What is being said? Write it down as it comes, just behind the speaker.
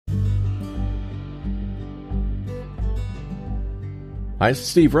Hi, it's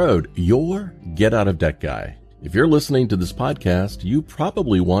Steve Rode, your Get Out of Debt guy. If you're listening to this podcast, you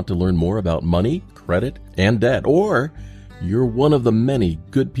probably want to learn more about money, credit, and debt, or you're one of the many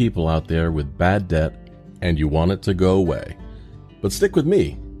good people out there with bad debt and you want it to go away. But stick with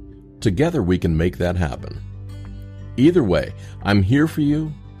me. Together we can make that happen. Either way, I'm here for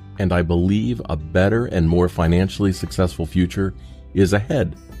you, and I believe a better and more financially successful future is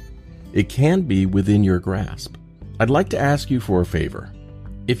ahead. It can be within your grasp. I'd like to ask you for a favor.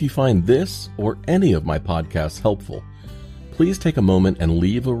 If you find this or any of my podcasts helpful, please take a moment and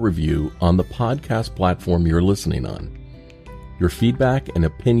leave a review on the podcast platform you're listening on. Your feedback and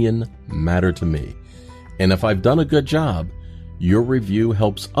opinion matter to me, and if I've done a good job, your review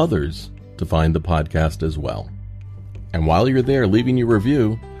helps others to find the podcast as well. And while you're there leaving your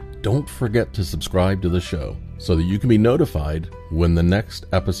review, don't forget to subscribe to the show so that you can be notified when the next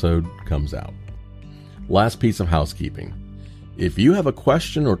episode comes out. Last piece of housekeeping. If you have a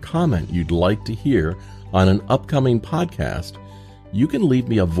question or comment you'd like to hear on an upcoming podcast, you can leave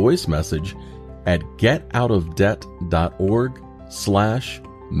me a voice message at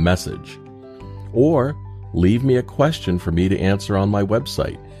getoutofdebt.org/message. Or leave me a question for me to answer on my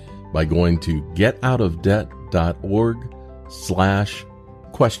website by going to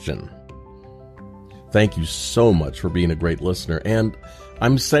getoutofdebt.org/question. Thank you so much for being a great listener, and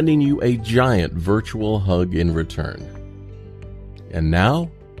I'm sending you a giant virtual hug in return. And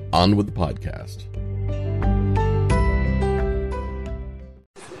now, on with the podcast.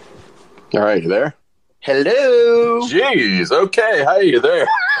 All right, you there? Hello. Jeez, okay, hi, you there?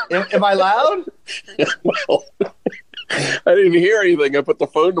 Am I loud? Well, I didn't hear anything. I put the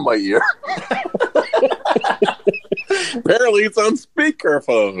phone to my ear. Apparently, it's on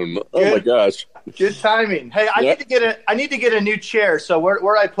speakerphone. Oh my gosh! Good timing. Hey, I need to get a new chair. So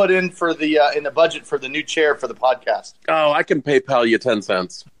where I put in for the in the budget for the new chair for the podcast? Oh, I can PayPal you 10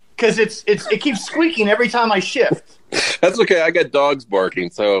 cents. Because it keeps squeaking every time I shift. That's okay. I got dogs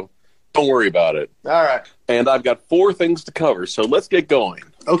barking, so don't worry about it. All right. And I've got 4 things to cover, so let's get going.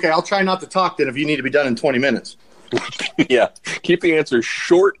 Okay, I'll try not to talk then if you need to be done in 20 minutes. Yeah, keep the answers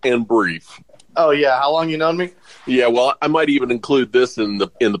short and brief. Oh yeah, how long you known me? Yeah, well, I might even include this in the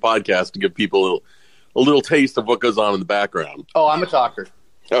podcast to give people a little taste of what goes on in the background. Oh, I'm a talker.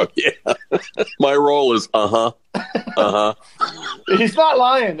 Oh yeah, my role is He's not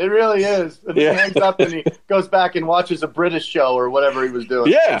lying. It really is. And he hangs up and he goes back and watches a British show or whatever he was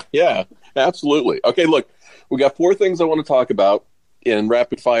doing. Yeah, absolutely. Okay, look, we got 4 things I want to talk about in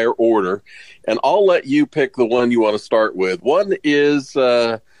rapid fire order, and I'll let you pick the one you want to start with. One is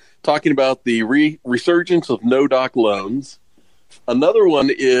talking about the resurgence of no-doc loans. Another one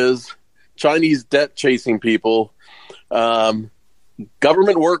is Chinese debt chasing people.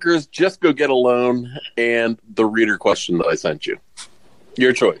 Government workers, just go get a loan, and the reader question that I sent you.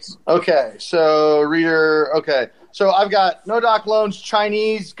 Your choice. Okay, so reader, So I've got no-doc loans,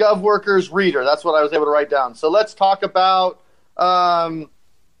 Chinese, gov workers, reader. That's what I was able to write down. So let's talk about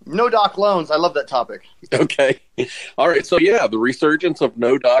no-doc loans. I love that topic. Okay. All right. So, yeah, the resurgence of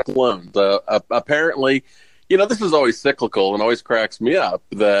no-doc loans. Apparently, this is always cyclical and always cracks me up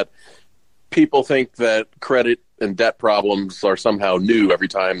that people think that credit and debt problems are somehow new every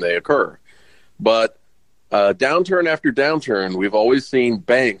time they occur. But downturn after downturn, we've always seen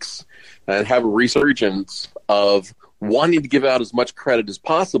banks have a resurgence of wanting to give out as much credit as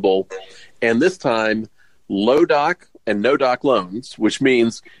possible. And this time, low-doc and no-doc loans, which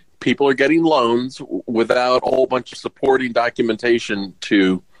means people are getting loans without a whole bunch of supporting documentation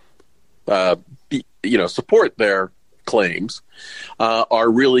to, support their claims, are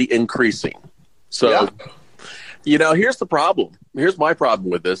really increasing. So, here's the problem. Here's my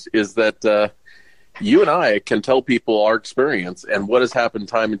problem with this is that you and I can tell people our experience and what has happened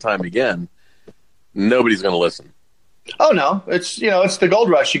time and time again. Nobody's going to listen. Oh no, it's the gold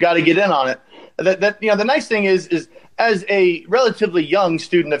rush. You got to get in on it. The nice thing is as a relatively young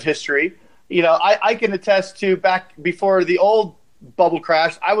student of history, I can attest to back before the old bubble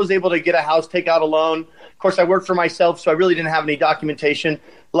crash, I was able to get a house, take out a loan. Of course, I worked for myself, so I really didn't have any documentation.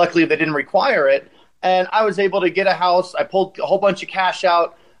 Luckily, they didn't require it. And I was able to get a house. I pulled a whole bunch of cash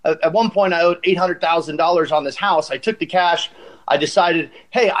out. At one point, I owed $800,000 on this house. I took the cash. I decided,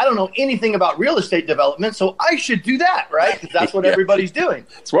 hey, I don't know anything about real estate development, so I should do that, right? Because that's what everybody's doing.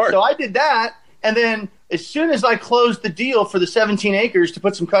 Smart. So I did that. And then as soon as I closed the deal for the 17 acres to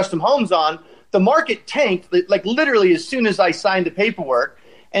put some custom homes on, the market tanked, like literally as soon as I signed the paperwork.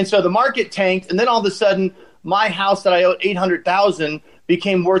 And so the market tanked. And then all of a sudden, my house that I owed $800,000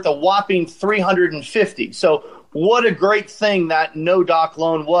 became worth a whopping $350,000. So what a great thing that no doc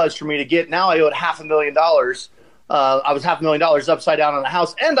loan was for me to get. Now I owed $500,000 I was $500,000 upside down on a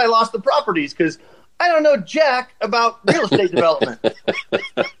house, and I lost the properties because I don't know jack about real estate development.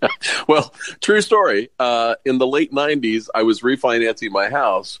 Well, true story. In the late 90s, I was refinancing my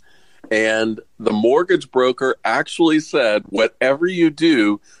house, and the mortgage broker actually said, whatever you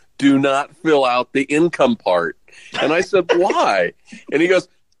do not fill out the income part. And I said, why? And he goes,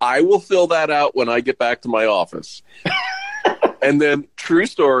 I will fill that out when I get back to my office. And then, true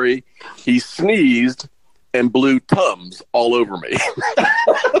story, he sneezed and blew Tums all over me.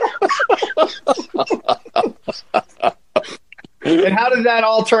 And how did that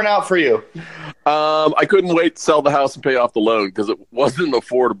all turn out for you? I couldn't wait to sell the house and pay off the loan because it wasn't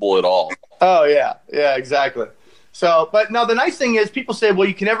affordable at all. Oh, yeah. Yeah, exactly. So, but now the nice thing is people say, well,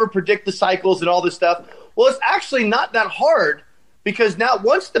 you can never predict the cycles and all this stuff. Well, it's actually not that hard because now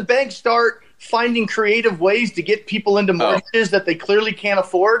once the banks start finding creative ways to get people into mortgages that they clearly can't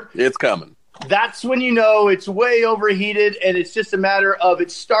afford, it's coming. That's when you know it's way overheated and it's just a matter of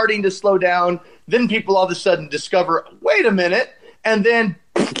it's starting to slow down. Then people all of a sudden discover, wait a minute. And then,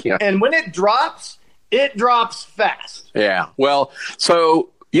 and when it drops fast. Yeah. Well,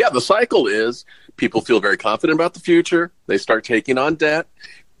 so yeah, the cycle is people feel very confident about the future. They start taking on debt.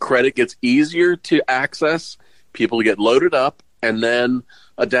 Credit gets easier to access. People get loaded up, and then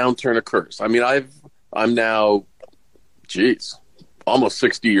a downturn occurs. I mean, I'm now, almost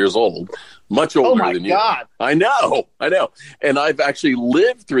 60 years old, much older than you. Oh my God. I know. And I've actually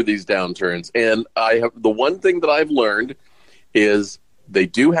lived through these downturns. And the one thing that I've learned is they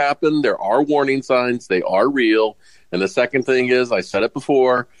do happen. There are warning signs. They are real. And the second thing is, I said it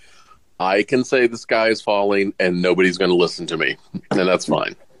before, I can say the sky is falling and nobody's going to listen to me. And that's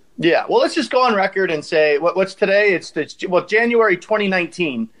fine. Yeah. Well, let's just go on record and say what's today? It's January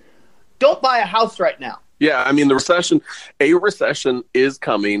 2019. Don't buy a house right now. Yeah. I mean, a recession is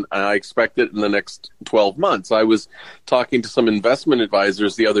coming. And I expect it in the next 12 months. I was talking to some investment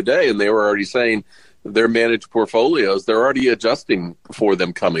advisors the other day, and they were already saying their managed portfolios, they're already adjusting for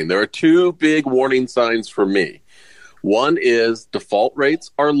them coming. There are two big warning signs for me. One is default rates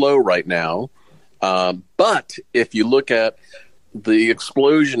are low right now. But if you look at the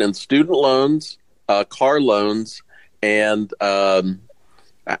explosion in student loans, car loans, and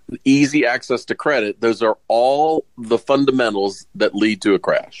easy access to credit, those are all the fundamentals that lead to a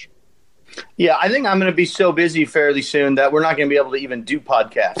crash. Yeah, I think I'm going to be so busy fairly soon that we're not going to be able to even do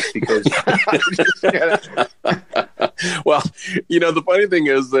podcasts because. Well, the funny thing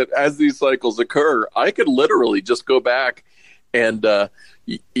is that as these cycles occur, I could literally just go back and,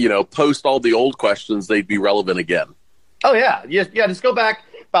 post all the old questions. They'd be relevant again. Oh, yeah. Yeah. Just go back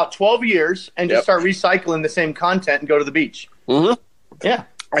about 12 years and just start recycling the same content and go to the beach. Mm-hmm. Yeah.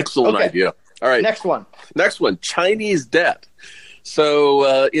 Excellent idea. All right. Next one. Chinese debt.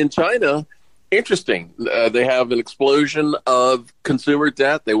 So in China, interesting. They have an explosion of consumer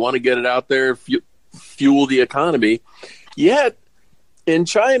debt. They want to get it out there, fuel the economy. Yet in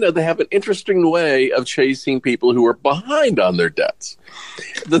China, they have an interesting way of chasing people who are behind on their debts.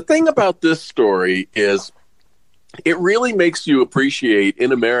 The thing about this story is it really makes you appreciate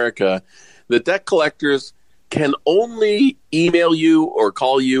in America that debt collectors can only email you or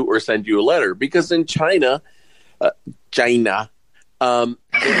call you or send you a letter, because in China,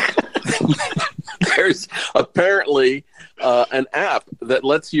 there's apparently an app that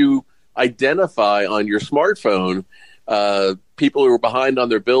lets you identify on your smartphone people who are behind on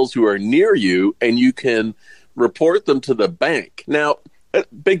their bills who are near you, and you can report them to the bank. Now,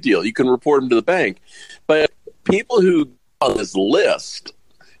 big deal. You can report them to the bank. But people who are on this list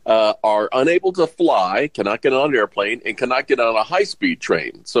are unable to fly, cannot get on an airplane, and cannot get on a high-speed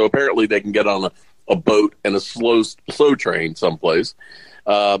train. So apparently they can get on a boat and a slow train someplace.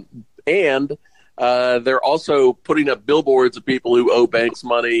 And they're also putting up billboards of people who owe banks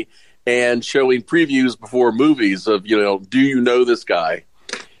money and showing previews before movies of, do you know this guy?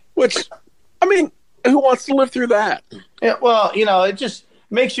 Which, I mean, who wants to live through that? Yeah, well, it just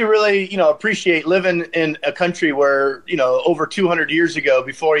makes you really, appreciate living in a country where, over 200 years ago,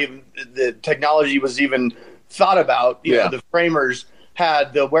 before even the technology was even thought about, the framers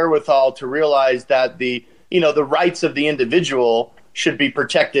had the wherewithal to realize that the rights of the individual should be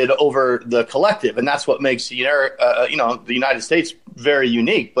protected over the collective. And that's what makes the United States very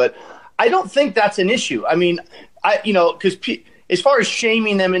unique. But I don't think that's an issue. I mean, because as far as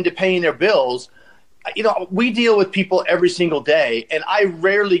shaming them into paying their bills, we deal with people every single day, and I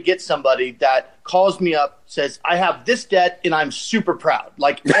rarely get somebody that calls me up, says, I have this debt and I'm super proud.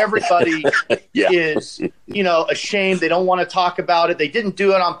 Like everybody is, ashamed. They don't want to talk about it. They didn't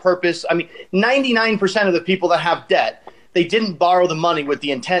do it on purpose. I mean, 99% of the people that have debt, they didn't borrow the money with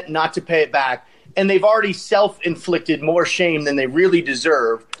the intent not to pay it back. and they've already self-inflicted more shame than they really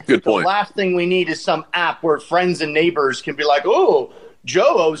deserve. Good point. The last thing we need is some app where friends and neighbors can be like, oh,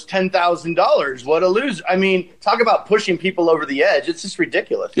 Joe owes $10,000. What a loser. I mean, talk about pushing people over the edge. It's just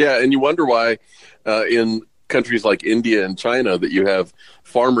ridiculous. Yeah, and you wonder why in countries like India and China that you have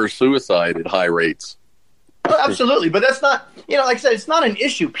farmer suicide at high rates. Oh, absolutely. But that's not, like I said, it's not an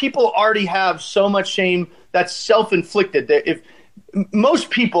issue. People already have so much shame that's self-inflicted. If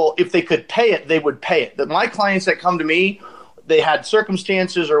most people, if they could pay it, they would pay it. My clients that come to me, they had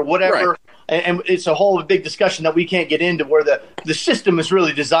circumstances or whatever. Right. And it's a whole big discussion that we can't get into where the system is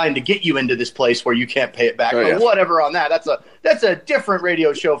really designed to get you into this place where you can't pay it back. But whatever on that. That's a different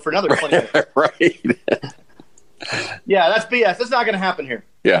radio show for another 20 minutes. Right. Yeah, that's BS. That's not going to happen here.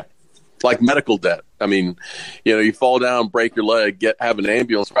 Yeah. It's like medical debt. I mean, you fall down, break your leg, have an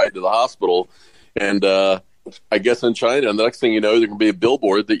ambulance ride to the hospital. And I guess in China, the next thing you know, there can be a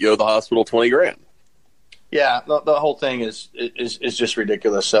billboard that you owe the hospital $20,000. Yeah, the whole thing is just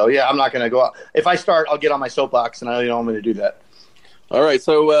ridiculous. So, yeah, I'm not going to go out. If I start, I'll get on my soapbox, and I don't want me to do that. All right,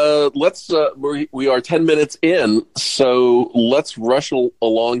 so let's we are 10 minutes in, so let's rush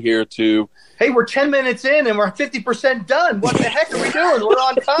along here to... Hey, we're 10 minutes in, and we're 50% done. What the heck are we doing? We're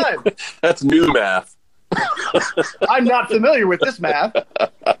on time. That's new math. I'm not familiar with this math.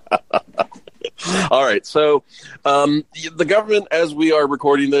 All right. So the government, as we are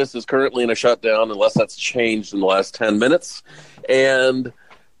recording this, is currently in a shutdown unless that's changed in the last 10 minutes. And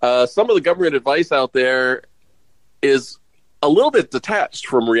some of the government advice out there is a little bit detached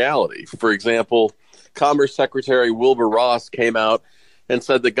from reality. For example, Commerce Secretary Wilbur Ross came out and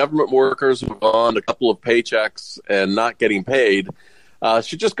said that government workers who are on a couple of paychecks and not getting paid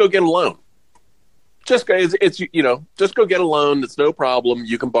should just go get a loan. Just go get a loan. It's no problem.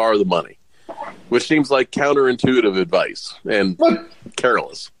 You can borrow the money. Which seems like counterintuitive advice and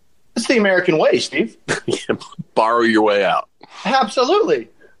careless. It's the American way, Steve. Borrow your way out. Absolutely.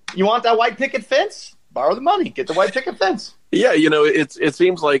 You want that white picket fence? Borrow the money. Get the white picket fence. Yeah, it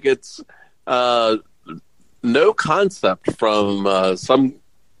seems like it's no concept from some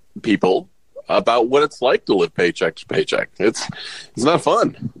people about what it's like to live paycheck to paycheck. It's not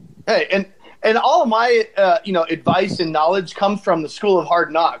fun. Hey, and all of my, advice and knowledge comes from the School of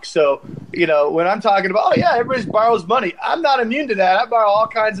Hard Knocks. So, when I'm talking about, everybody borrows money, I'm not immune to that. I borrow all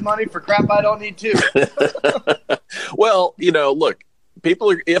kinds of money for crap I don't need to. Well, look,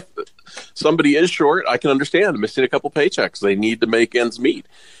 if somebody is short, I can understand missing a couple paychecks. They need to make ends meet.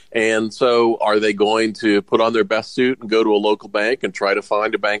 And so are they going to put on their best suit and go to a local bank and try to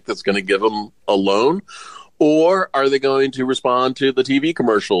find a bank that's going to give them a loan? Or are they going to respond to the TV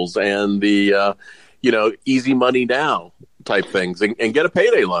commercials and the, easy money now type things and get a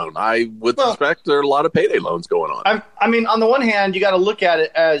payday loan? I would suspect there are a lot of payday loans going on. I mean, on the one hand, you got to look at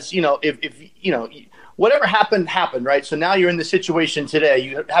it as, if whatever happened, right? So now you're in the situation today.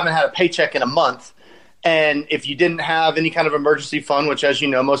 You haven't had a paycheck in a month. And if you didn't have any kind of emergency fund, which, as you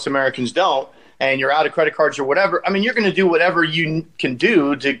know, most Americans don't, and you're out of credit cards or whatever, I mean, you're going to do whatever you can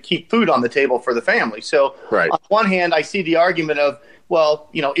do to keep food on the table for the family. So right. On one hand, I see the argument of, well,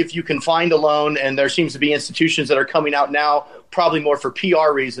 if you can find a loan, and there seems to be institutions that are coming out now, probably more for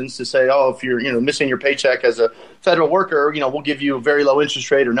PR reasons, to say, oh, if you're missing your paycheck as a federal worker, we'll give you a very low interest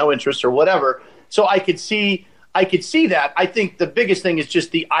rate or no interest or whatever. So I could see that. I think the biggest thing is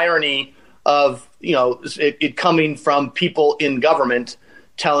just the irony of it coming from people in government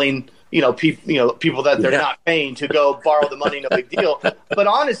telling people that they're not paying to go borrow the money, no big deal. But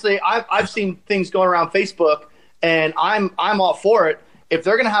honestly, I've seen things going around Facebook, and I'm all for it. If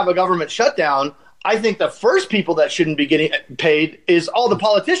they're going to have a government shutdown, I think the first people that shouldn't be getting paid is all the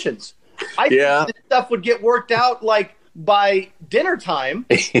politicians. I think this stuff would get worked out like by dinner time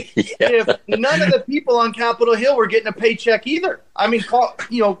if none of the people on Capitol Hill were getting a paycheck either. I mean,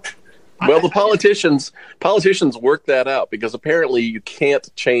 Well, the politicians work that out because apparently you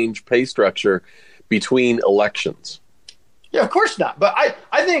can't change pay structure between elections. Yeah, of course not. But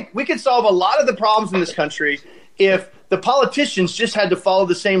I think we could solve a lot of the problems in this country if the politicians just had to follow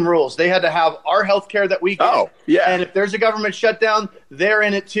the same rules. They had to have our health care that we get. Oh, yeah. And if there's a government shutdown, they're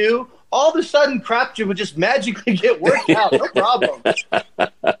in it too. All of a sudden, crap would just magically get worked out. No problem.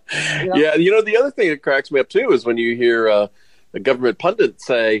 Yeah, the other thing that cracks me up too is when you hear a government pundit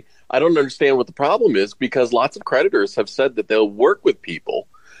say, I don't understand what the problem is because lots of creditors have said that they'll work with people.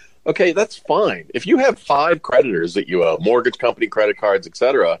 Okay, that's fine. If you have 5 creditors that you owe, mortgage company, credit cards,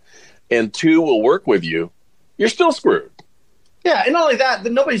 etc., and 2 will work with you, you're still screwed. Yeah, and not only that,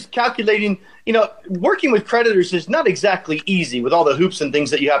 nobody's calculating, working with creditors is not exactly easy with all the hoops and things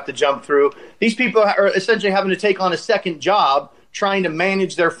that you have to jump through. These people are essentially having to take on a second job trying to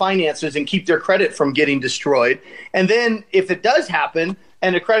manage their finances and keep their credit from getting destroyed. And then if it does happen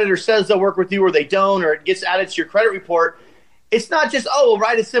and the creditor says they'll work with you or they don't, or it gets added to your credit report, it's not just, we'll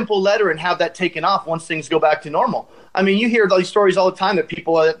write a simple letter and have that taken off once things go back to normal. I mean, you hear these stories all the time that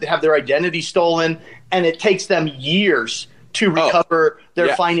people have their identity stolen, and it takes them years to recover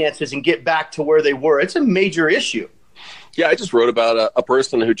their finances and get back to where they were. It's a major issue. Yeah, I just wrote about a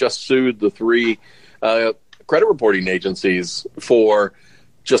person who just sued the 3 credit reporting agencies for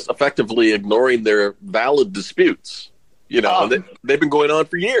just effectively ignoring their valid disputes. And they've been going on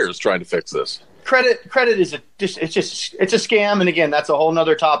for years trying to fix this. Credit is it's a scam, and again, that's a whole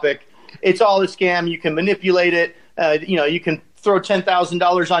nother topic. It's all a scam. You can manipulate it. You can throw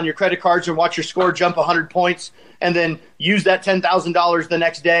 $10,000 on your credit cards and watch your score jump 100 points, and then use that $10,000 the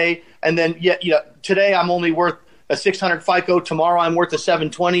next day. And then today I'm only worth a 600 FICO. Tomorrow I'm worth a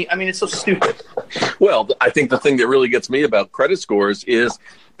 720. I mean, it's so stupid. Well, I think the thing that really gets me about credit scores is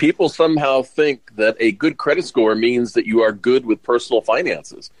people somehow think that a good credit score means that you are good with personal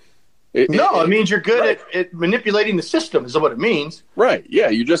finances. It means you're good at manipulating the system is what it means. Right. Yeah.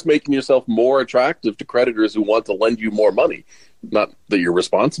 You're just making yourself more attractive to creditors who want to lend you more money. Not that you're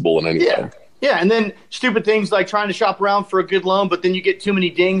responsible in any way. Yeah. And then stupid things like trying to shop around for a good loan, but then you get too many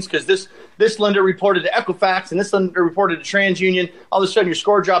dings because this lender reported to Equifax and this lender reported to TransUnion. All of a sudden your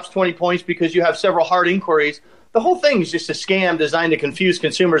score drops 20 points because you have several hard inquiries. The whole thing is just a scam designed to confuse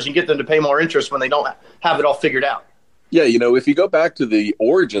consumers and get them to pay more interest when they don't have it all figured out. Yeah, if you go back to the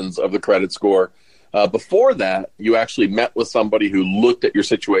origins of the credit score, before that, you actually met with somebody who looked at your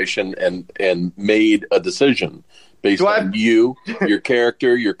situation and made a decision based on you, your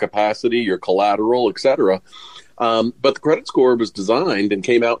character, your capacity, your collateral, etc. But the credit score was designed and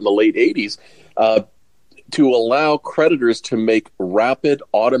came out in the late 80s to allow creditors to make rapid,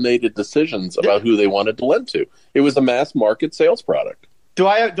 automated decisions about who they wanted to lend to. It was a mass market sales product. Do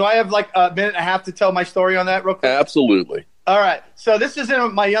I have like a minute and a half to tell my story on that real quick? Absolutely. All right. So this is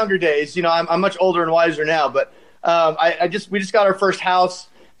in my younger days. I'm much older and wiser now, but we just got our first house,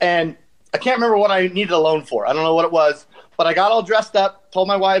 and I can't remember what I needed a loan for. I don't know what it was, but I got all dressed up, told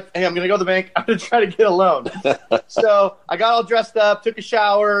my wife, hey, I'm going to go to the bank. I'm going to try to get a loan. So I got all dressed up, took a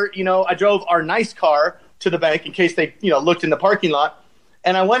shower. I drove our nice car to the bank in case they, looked in the parking lot.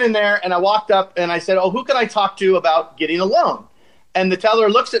 And I went in there and I walked up and I said, who can I talk to about getting a loan? And the teller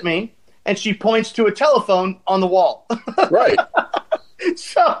looks at me, and she points to a telephone on the wall. Right.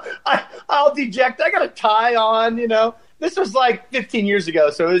 So I'll deject. I got a tie on, This was like 15 years ago,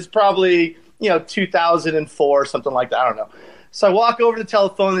 so it was probably, 2004, something like that. I don't know. So I walk over to the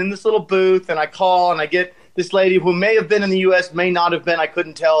telephone in this little booth, and I call, and I get this lady who may have been in the U.S., may not have been. I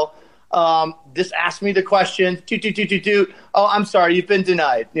couldn't tell. Just asked me the question. Oh, I'm sorry, you've been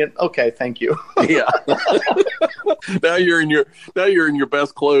denied. Okay, thank you. Yeah. Now you're in your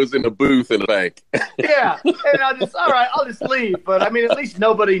best clothes in a booth in a bank. Yeah, and I'll just leave. But I mean, at least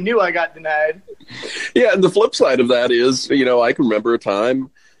nobody knew I got denied. Yeah, and the flip side of that is, I can remember a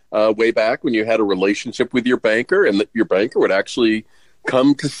time way back when you had a relationship with your banker, and that your banker would actually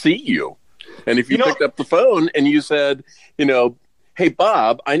come to see you. And if you picked up the phone and you said, hey,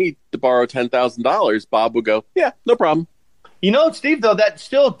 Bob, I need to borrow $10,000, Bob would go, yeah, no problem. Steve, though, that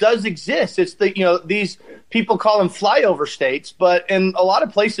still does exist. It's these people call them flyover states, but in a lot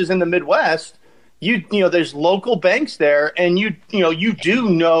of places in the Midwest, there's local banks there, and you do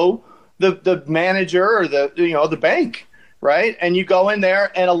know the manager or the bank, right? And you go in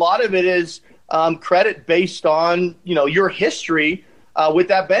there, and a lot of it is credit based on your history with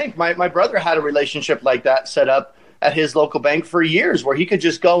that bank. My brother had a relationship like that set up at his local bank for years, where he could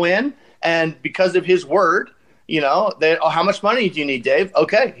just go in, and because of his word, how much money do you need, Dave?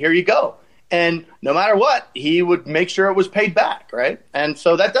 Okay, here you go. And no matter what, he would make sure it was paid back, right? And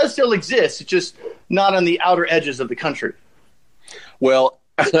so that does still exist. It's just not on the outer edges of the country. Well,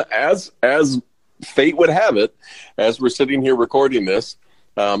 as fate would have it, as we're sitting here recording this,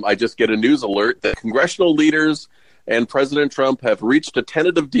 I just get a news alert that congressional leaders and President Trump have reached a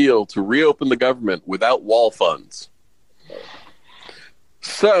tentative deal to reopen the government without wall funds.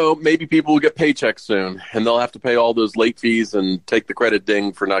 So maybe people will get paychecks soon, and they'll have to pay all those late fees and take the credit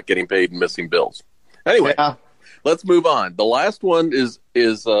ding for not getting paid and missing bills. Anyway, Let's move on. The last one is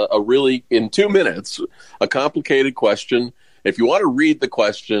a really, in 2 minutes, a complicated question. If you want to read the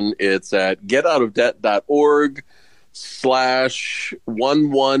question, it's at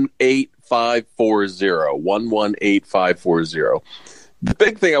getoutofdebt.org/118540, 118540. The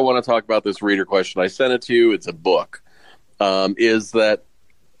big thing I want to talk about this reader question, I sent it to you, it's a book, is that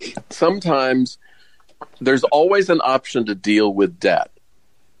sometimes there's always an option to deal with debt,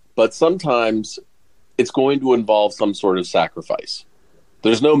 but sometimes it's going to involve some sort of sacrifice.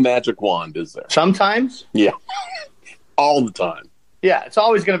 There's no magic wand, is there? Sometimes. Yeah. All the time. Yeah, it's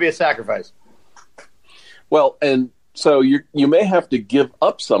always going to be a sacrifice. Well, and so you may have to give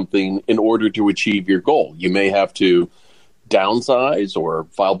up something in order to achieve your goal. You may have to downsize or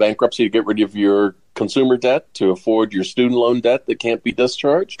file bankruptcy to get rid of your consumer debt to afford your student loan debt that can't be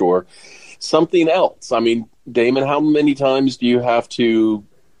discharged, or something else. I mean, Damon, how many times do you have to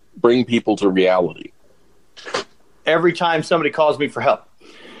bring people to reality? Every time somebody calls me for help.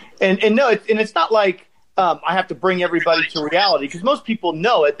 And no, it's not like I have to bring everybody to reality, because most people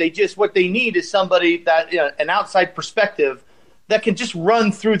know it. What they need is somebody that, an outside perspective that can just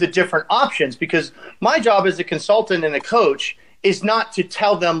run through the different options. Because my job as a consultant and a coach is not to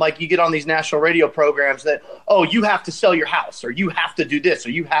tell them, like you get on these national radio programs, that, oh, you have to sell your house, or you have to do this,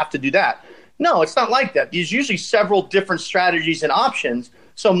 or you have to do that. No, it's not like that. There's usually several different strategies and options.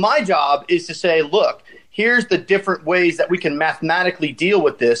 So my job is to say, look, here's the different ways that we can mathematically deal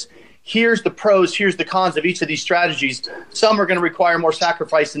with this. Here's the pros, here's the cons of each of these strategies. Some are going to require more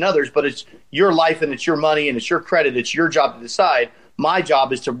sacrifice than others, but it's your life and it's your money and it's your credit. It's your job to decide. My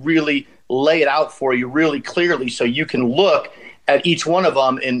job is to really lay it out for you really clearly so you can look at each one of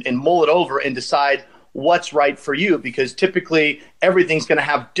them and mull it over and decide what's right for you, because typically everything's going to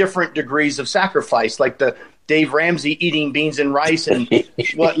have different degrees of sacrifice, like the Dave Ramsey eating beans and rice and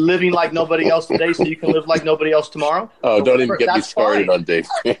living like nobody else today so you can live like nobody else tomorrow. Oh, don't even get me started on Dave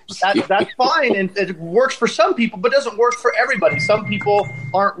Ramsey. That's fine, and it works for some people, but doesn't work for everybody. Some people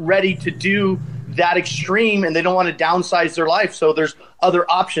aren't ready to do that extreme, and they don't want to downsize their life. So there's other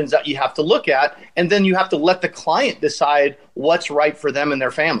options that you have to look at, and then you have to let the client decide what's right for them and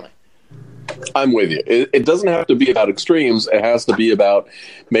their family. I'm with you. It doesn't have to be about extremes. It has to be about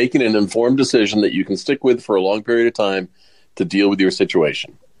making an informed decision that you can stick with for a long period of time to deal with your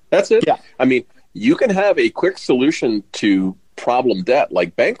situation. That's it. Yeah. I mean, you can have a quick solution to problem debt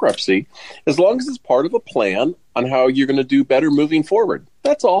like bankruptcy as long as it's part of a plan on how you're going to do better moving forward.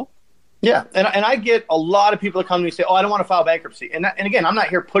 That's all. Yeah. And I get a lot of people that come to me and say, oh, I don't want to file bankruptcy. And again, I'm not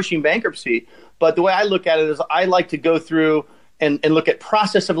here pushing bankruptcy, but the way I look at it is I like to go through and look at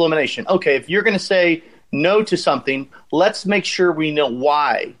process of elimination. Okay, if you're going to say no to something, let's make sure we know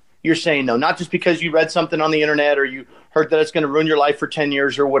why you're saying no. Not just because you read something on the internet or you heard that it's going to ruin your life for 10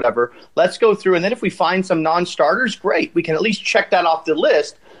 years or whatever. Let's go through, and then if we find some non-starters, great. We can at least check that off the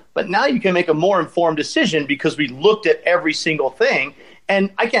list. But now you can make a more informed decision because we looked at every single thing.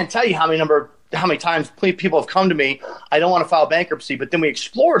 And I can't tell you how many times people have come to me, I don't want to file bankruptcy, but then we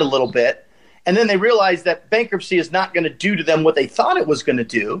explore it a little bit. And then they realize that bankruptcy is not going to do to them what they thought it was going to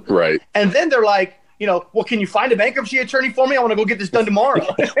do. Right. And then they're like, well, can you find a bankruptcy attorney for me? I want to go get this done tomorrow.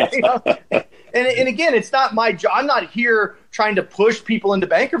 And again, it's not my job. I'm not here trying to push people into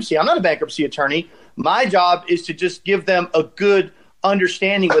bankruptcy. I'm not a bankruptcy attorney. My job is to just give them a good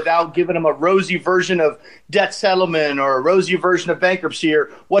understanding without giving them a rosy version of debt settlement or a rosy version of bankruptcy or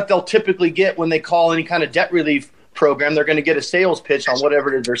what they'll typically get when they call any kind of debt relief program. They're going to get a sales pitch on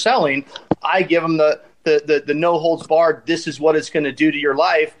whatever it is they're selling. I give them the no holds barred. This is what it's going to do to your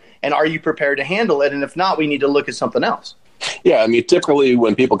life, and are you prepared to handle it? And if not, we need to look at something else. Yeah, I mean, typically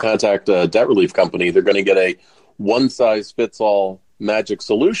when people contact a debt relief company, they're going to get a one size fits all magic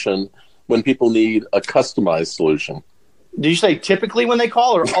solution when people need a customized solution. Do you say typically when they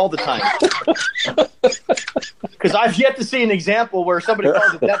call or all the time? Because I've yet to see an example where somebody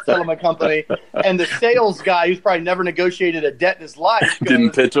calls a debt settlement company and the sales guy, who's probably never negotiated a debt in his life,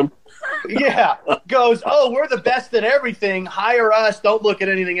 didn't pitch them. Yeah, goes, oh, we're the best at everything. Hire us. Don't look at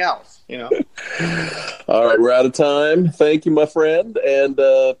anything else. All right, we're out of time. Thank you, my friend. And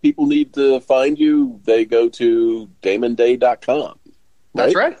people need to find you. They go to DamonDay.com.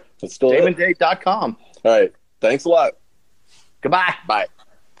 That's right. That's still DamonDay.com. All right. Thanks a lot. Goodbye. Bye.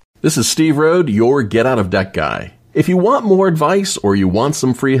 This is Steve Rode, your Get Out of Debt guy. If you want more advice or you want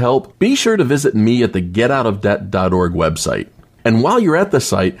some free help, be sure to visit me at the getoutofdebt.org website. And while you're at the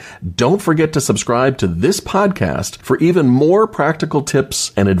site, don't forget to subscribe to this podcast for even more practical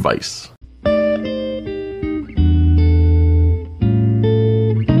tips and advice.